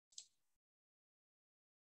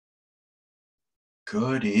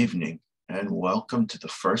Good evening, and welcome to the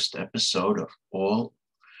first episode of All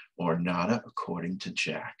or Nada According to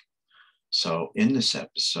Jack. So, in this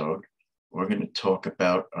episode, we're going to talk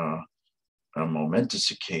about a momentous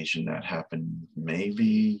occasion that happened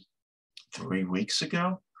maybe 3 weeks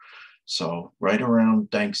ago. So, right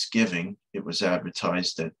around Thanksgiving, it was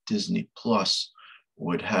advertised that Disney Plus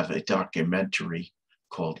would have a documentary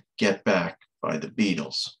called Get Back by the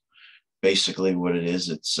Beatles. Basically what it is,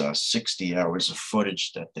 it's 60 hours of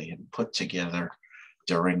footage that they had put together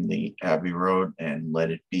during the Abbey Road and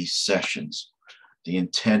Let It Be sessions. The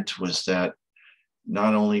intent was that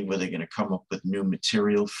not only were they going to come up with new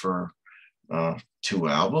material for two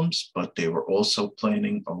albums, but they were also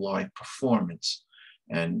planning a live performance.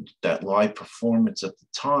 And that live performance at the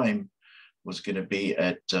time was going to be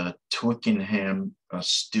at Twickenham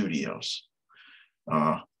Studios.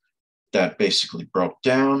 That basically broke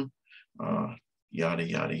down. Yada,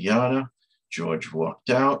 yada, yada. George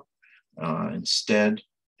walked out. Instead,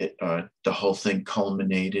 the whole thing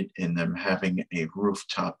culminated in them having a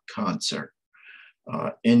rooftop concert.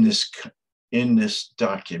 In this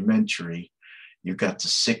documentary, you got to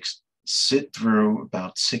sit through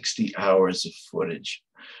about 60 hours of footage.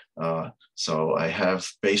 So I have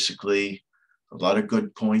basically a lot of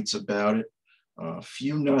good points about it, a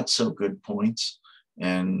few not so good points,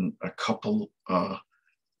 and a couple.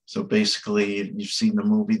 So basically, you've seen the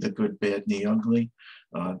movie The Good, Bad, and the Ugly.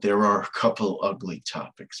 There are a couple ugly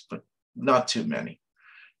topics, but not too many.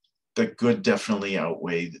 The good definitely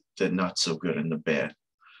outweigh the not so good and the bad.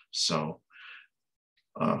 So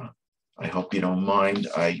I hope you don't mind.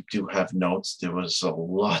 I do have notes. There was a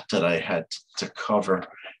lot that I had to cover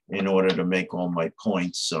in order to make all my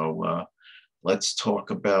points. So let's talk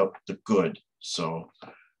about the good. So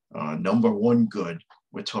number one good,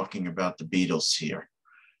 we're talking about the Beatles here.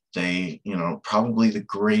 They, probably the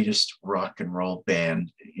greatest rock and roll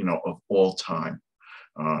band, of all time.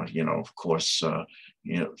 Of course,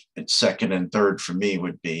 second and third for me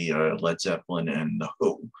would be Led Zeppelin and The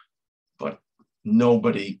Who, but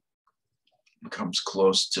nobody comes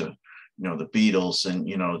close to, the Beatles and,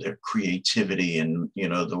 their creativity and,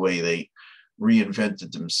 the way they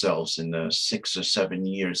reinvented themselves in the 6 or 7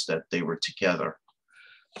 years that they were together.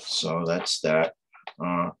 So that's that.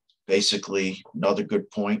 Basically, another good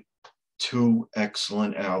point, 2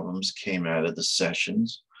 excellent albums came out of the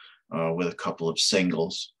sessions with a couple of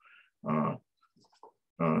singles.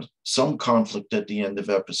 Some conflict at the end of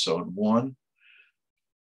episode 1.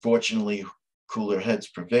 Fortunately, cooler heads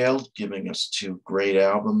prevailed, giving us 2 great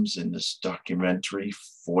albums in this documentary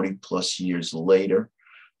 40 plus years later.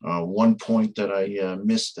 One point that I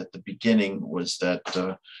missed at the beginning was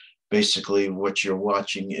that basically what you're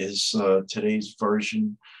watching is today's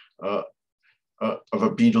version of a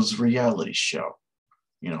Beatles reality show.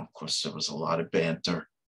 Of course, there was a lot of banter.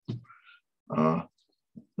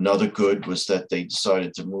 Another good was that they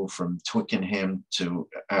decided to move from Twickenham to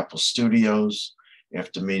Apple Studios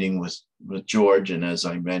after meeting with George. And as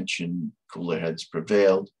I mentioned, cooler heads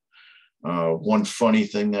prevailed. One funny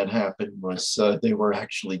thing that happened was they were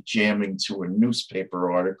actually jamming to a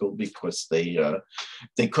newspaper article because they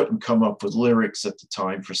couldn't come up with lyrics at the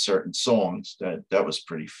time for certain songs. That was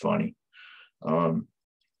pretty funny. A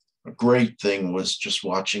great thing was just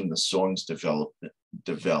watching the songs develop.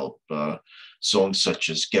 Songs such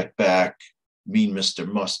as Get Back, Mean Mr.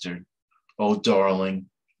 Mustard, Oh Darling,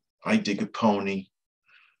 I Dig a Pony,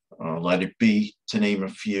 Let It Be, to name a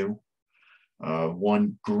few.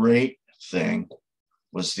 One great thing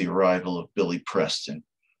was the arrival of Billy Preston,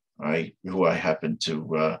 who I happen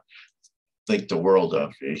to think the world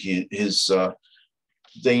of.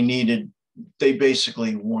 They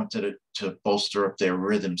basically wanted it to bolster up their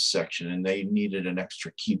rhythm section, and they needed an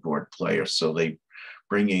extra keyboard player. So they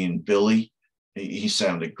bring in Billy. He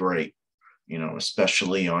sounded great,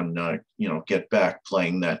 especially on Get Back,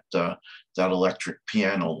 playing that electric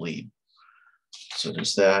piano lead. So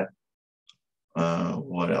there's that.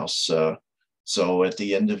 What else? So at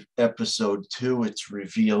the end of episode 2, it's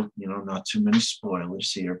revealed, not too many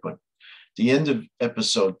spoilers here, but the end of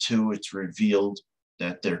episode 2, it's revealed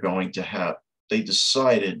that they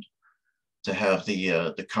decided to have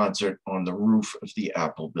the concert on the roof of the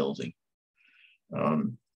Apple building.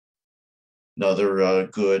 Another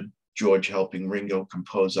good, George helping Ringo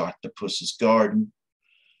compose Octopus's Garden.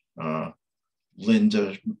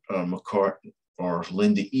 Linda McCartney, or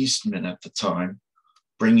Linda Eastman at the time,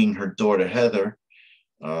 bringing her daughter Heather.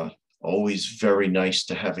 Always very nice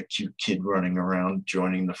to have a cute kid running around,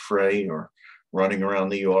 joining the fray or running around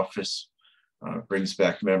the office. Brings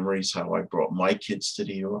back memories how I brought my kids to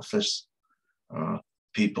the office.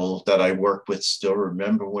 People that I work with still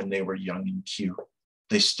remember when they were young and cute.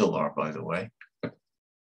 They still are, by the way.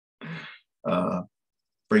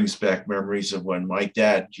 Brings back memories of when my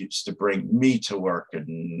dad used to bring me to work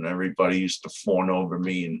and everybody used to fawn over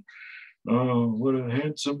me and, oh, what a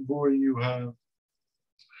handsome boy you have.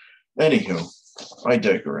 Anywho, I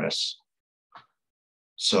digress.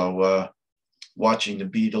 So watching the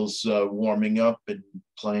Beatles warming up and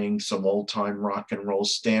playing some old time rock and roll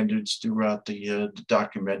standards throughout the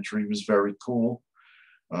documentary was very cool.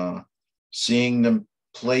 Seeing them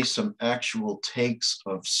play some actual takes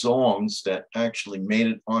of songs that actually made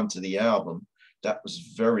it onto the album, that was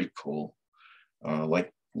very cool.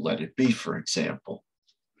 Like Let It Be, for example.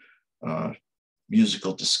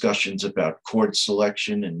 Musical discussions about chord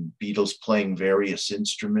selection and Beatles playing various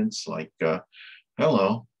instruments like,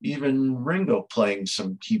 hello, even Ringo playing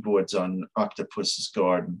some keyboards on Octopus's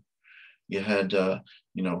Garden. You had, I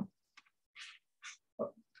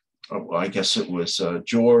guess it was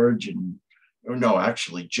George and, or no,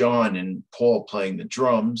 actually John and Paul playing the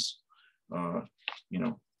drums.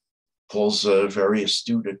 Paul's very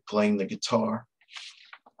astute at playing the guitar,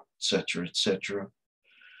 etc., etc.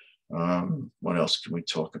 What else can we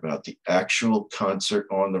talk about? The actual concert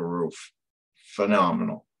on the roof,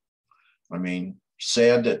 phenomenal. I mean,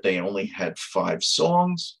 sad that they only had 5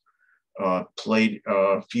 songs, played,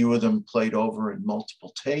 a few of them played over in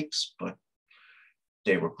multiple takes, but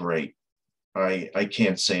they were great. I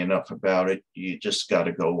can't say enough about it. You just got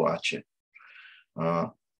to go watch it.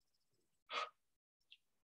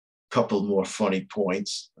 Couple more funny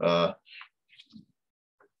points. Of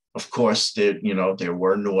course, there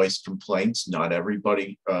were noise complaints. Not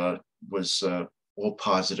everybody was all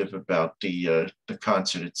positive about the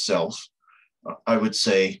concert itself. I would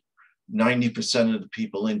say 90% of the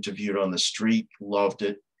people interviewed on the street loved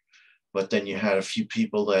it, but then you had a few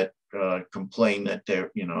people that complained that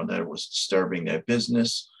that it was disturbing their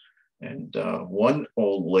business. And one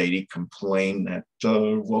old lady complained that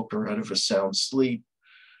woke her out of a sound sleep.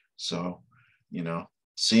 So,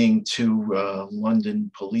 seeing 2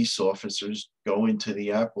 London police officers go into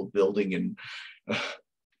the Apple building and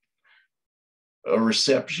a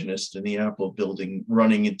receptionist in the Apple building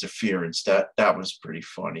running interference, that was pretty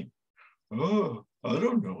funny. Oh, I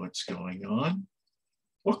don't know what's going on.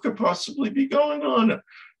 What could possibly be going on?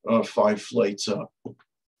 5 flights up.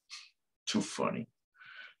 Too funny.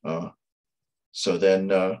 So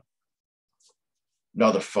then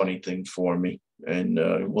another funny thing for me, and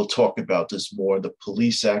we'll talk about this more, the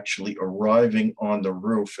police actually arriving on the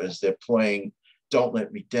roof as they're playing Don't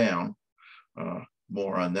Let Me Down.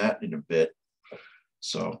 More on that in a bit.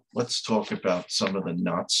 So let's talk about some of the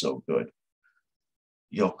not so good.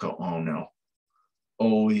 Yoko Ono,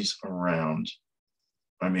 always around.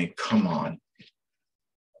 I mean, come on.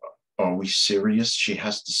 Are we serious? She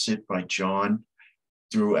has to sit by John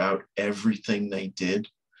throughout everything they did.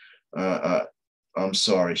 I'm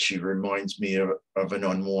sorry, she reminds me of an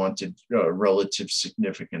unwanted relative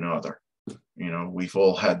significant other. We've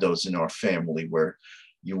all had those in our family where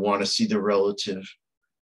you want to see the relative,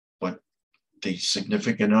 but the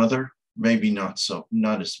significant other, maybe not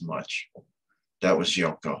as much. That was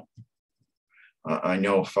Yoko. I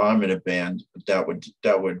know if I'm in a band, that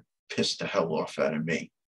would piss the hell off out of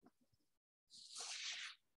me.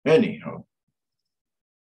 Anyhow,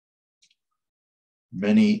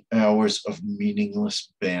 many hours of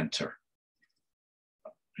meaningless banter.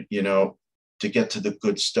 To get to the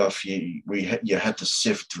good stuff, you had to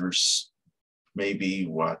sift through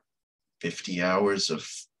maybe 50 hours of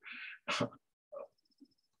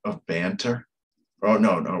banter. Oh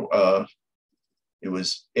no, it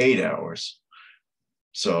was 8 hours.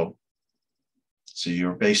 So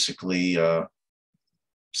you're basically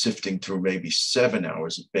sifting through maybe 7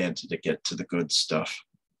 hours of banter to get to the good stuff.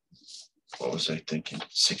 What was I thinking?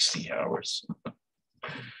 60 hours.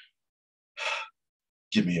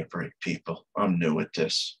 Give me a break, people. I'm new at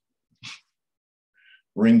this.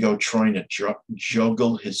 Ringo trying to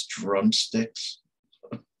juggle his drumsticks.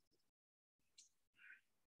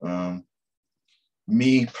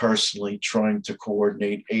 Me personally trying to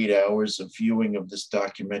coordinate 8 hours of viewing of this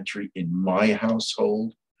documentary in my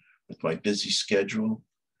household with my busy schedule,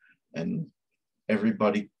 and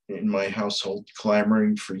everybody in my household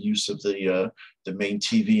clamoring for use of the main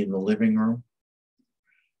TV in the living room.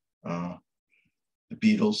 The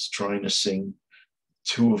Beatles trying to sing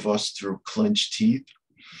Two of Us Through Clenched Teeth.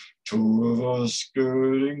 2 of us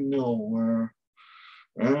getting nowhere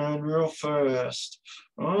and real fast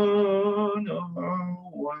on our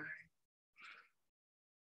way.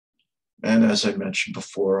 And as I mentioned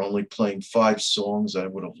before, only playing 5 songs. I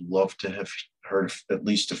would have loved to have heard at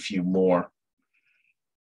least a few more.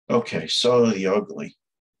 Okay, so the ugly.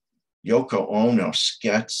 Yoko Ono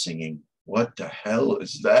scat singing. What the hell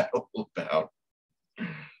is that all about?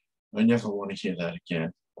 I never want to hear that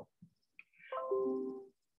again.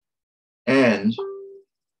 And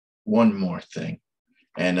one more thing,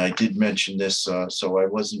 and I did mention this, so I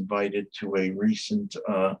was invited to a recent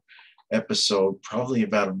episode, probably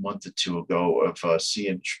about a month or two ago, of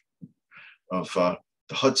the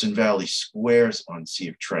Hudson Valley Squares on Sea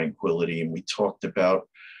of Tranquility, and we talked about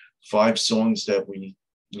 5 songs that we,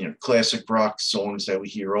 classic rock songs that we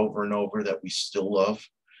hear over and over that we still love,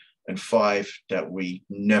 and 5 that we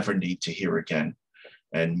never need to hear again.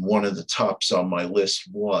 And one of the tops on my list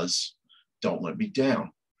was Don't Let Me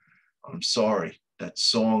Down. I'm sorry, that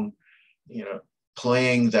song,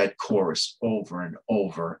 playing that chorus over and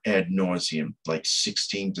over ad nauseum, like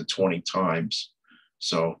 16 to 20 times.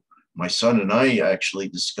 So my son and I actually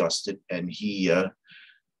discussed it, and he's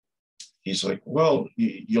like, well,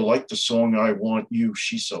 you like the song I Want You,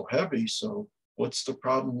 She's So Heavy, so what's the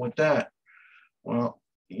problem with that? Well,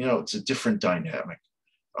 it's a different dynamic.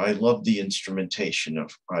 I love the instrumentation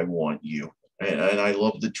of I Want You, and I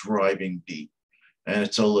love the driving beat, and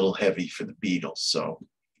it's a little heavy for the Beatles, so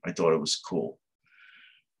I thought it was cool.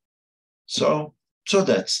 So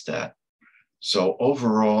that's that. So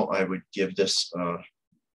overall, I would give this,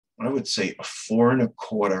 I would say, a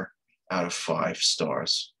 4.25 out of 5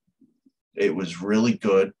 stars. It was really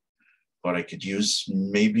good, but I could use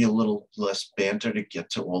maybe a little less banter to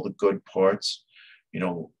get to all the good parts.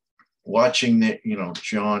 Watching that,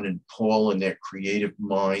 John and Paul and their creative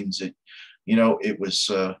minds, it was,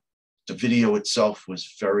 the video itself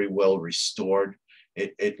was very well restored.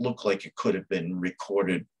 It looked like it could have been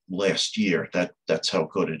recorded last year. That's how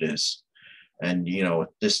good it is. And, at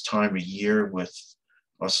this time of year with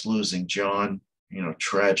us losing John,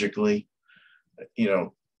 tragically,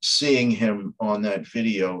 seeing him on that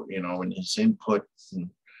video, and his input and,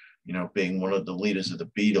 being one of the leaders of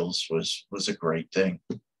the Beatles was a great thing.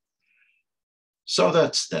 So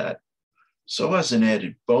that's that. So as an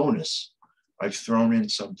added bonus, I've thrown in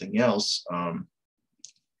something else.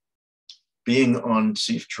 Being on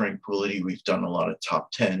Sea of Tranquility, we've done a lot of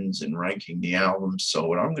top 10s and ranking the albums. So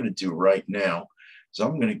what I'm going to do right now is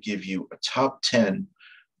I'm going to give you a top 10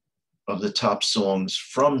 of the top songs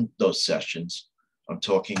from those sessions. I'm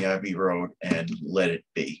talking Abbey Road and Let It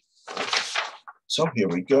Be. So here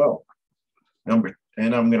we go. And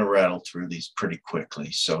I'm going to rattle through these pretty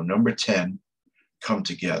quickly. So number 10, Come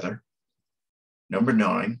Together. Number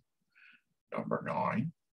 9,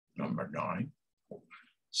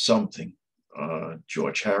 Something,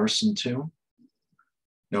 George Harrison tune.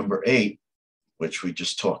 Number 8, which we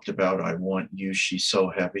just talked about, I Want You, She's So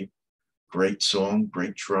Heavy. Great song,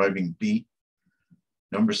 great driving beat.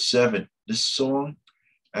 Number 7, this song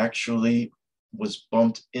actually was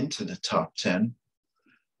bumped into the top 10.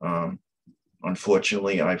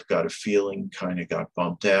 Unfortunately, I've Got a Feeling kind of got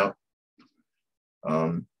bumped out.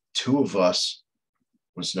 Two of Us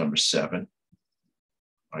was number 7.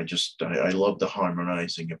 I love the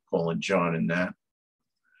harmonizing of Paul and John in that.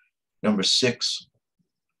 Number 6,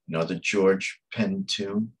 another George Penn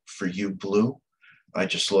tune, For You Blue. I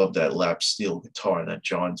just love that lap steel guitar that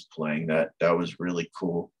John's playing. That was really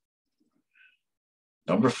cool.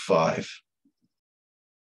 Number 5,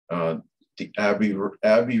 the Abbey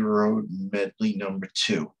Road medley number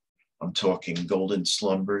 2. I'm talking Golden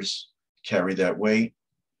Slumbers, Carry That Weight,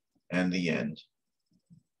 and The End.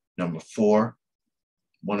 Number 4,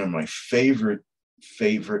 one of my favorite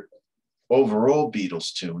overall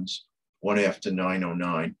Beatles tunes, One After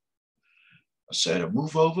 909. I said, I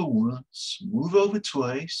move over once, move over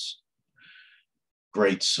twice.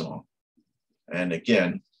 Great song. And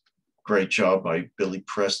again, great job by Billy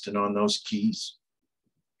Preston on those keys.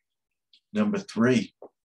 Number 3,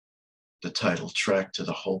 the title track to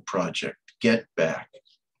the whole project, Get Back.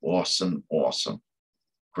 Awesome.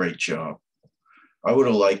 Great job. I would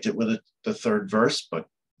have liked it with the third verse, but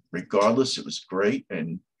regardless, it was great.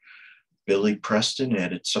 And Billy Preston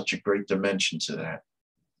added such a great dimension to that.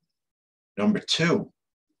 Number 2,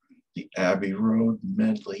 the Abbey Road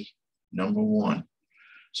medley, number 1.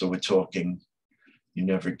 So we're talking You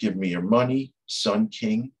Never Give Me Your Money, Sun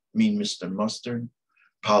King, Mean Mr. Mustard,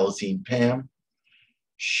 Polythene Pam.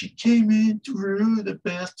 She came in through the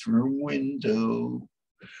bathroom window.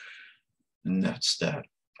 And that's that.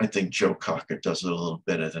 I think Joe Cocker does it a little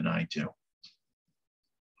better than I do.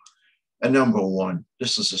 And number 1,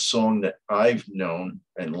 this is a song that I've known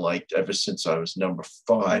and liked ever since I was number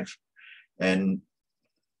 5. And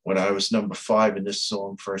when I was number 5 and this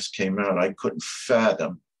song first came out, I couldn't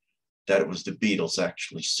fathom that it was the Beatles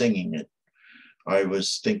actually singing it. I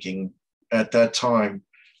was thinking at that time,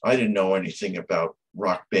 I didn't know anything about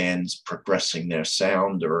rock bands progressing their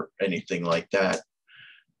sound or anything like that.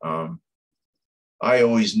 I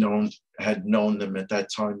always had known them at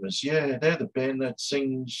that time as, yeah, they're the band that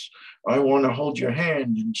sings "I Want to Hold Your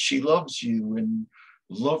Hand" and "She Loves You" and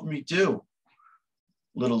 "Love Me Do."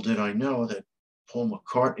 Little did I know that Paul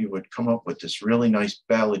McCartney would come up with this really nice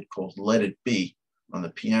ballad called "Let It Be" on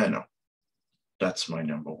the piano. That's my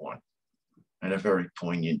number one, and a very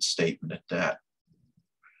poignant statement at that.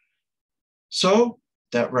 So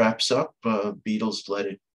that wraps up Beatles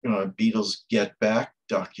Get Back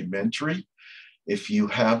documentary. If you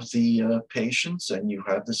have the patience and you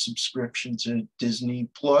have the subscription to Disney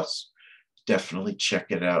Plus, definitely check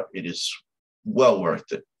it out. It is well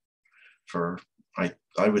worth it for, I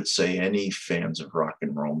would say, any fans of rock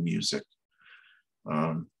and roll music.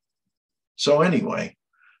 So anyway,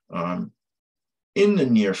 in the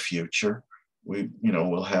near future,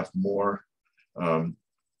 we'll have more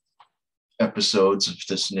episodes of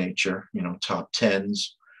this nature, top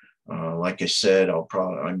tens. Like I said,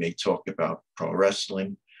 I may talk about pro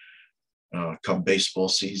wrestling. Come baseball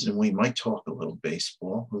season, we might talk a little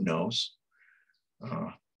baseball. Who knows?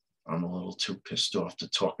 I'm a little too pissed off to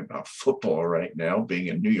talk about football right now, being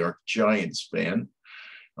a New York Giants fan.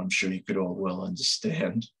 I'm sure you could all well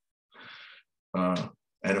understand.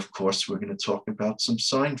 And of course, we're going to talk about some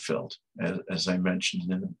Seinfeld, as I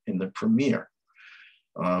mentioned in the premiere.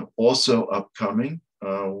 Also upcoming,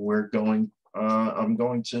 I'm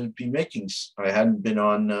going to be making, I hadn't been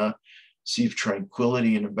on Sea of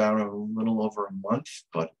Tranquility in about a little over a month,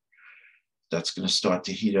 but that's going to start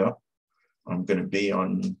to heat up. I'm going to be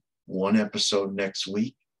on one episode next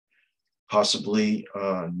week. Possibly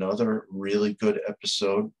another really good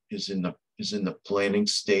episode is in the planning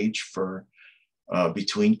stage for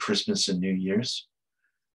between Christmas and New Year's.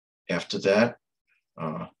 After that,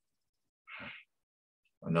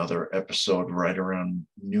 another episode right around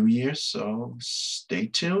New Year's, so stay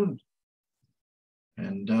tuned.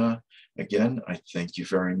 And again, I thank you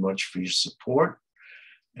very much for your support,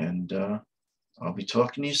 and I'll be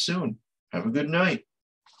talking to you soon. Have a good night.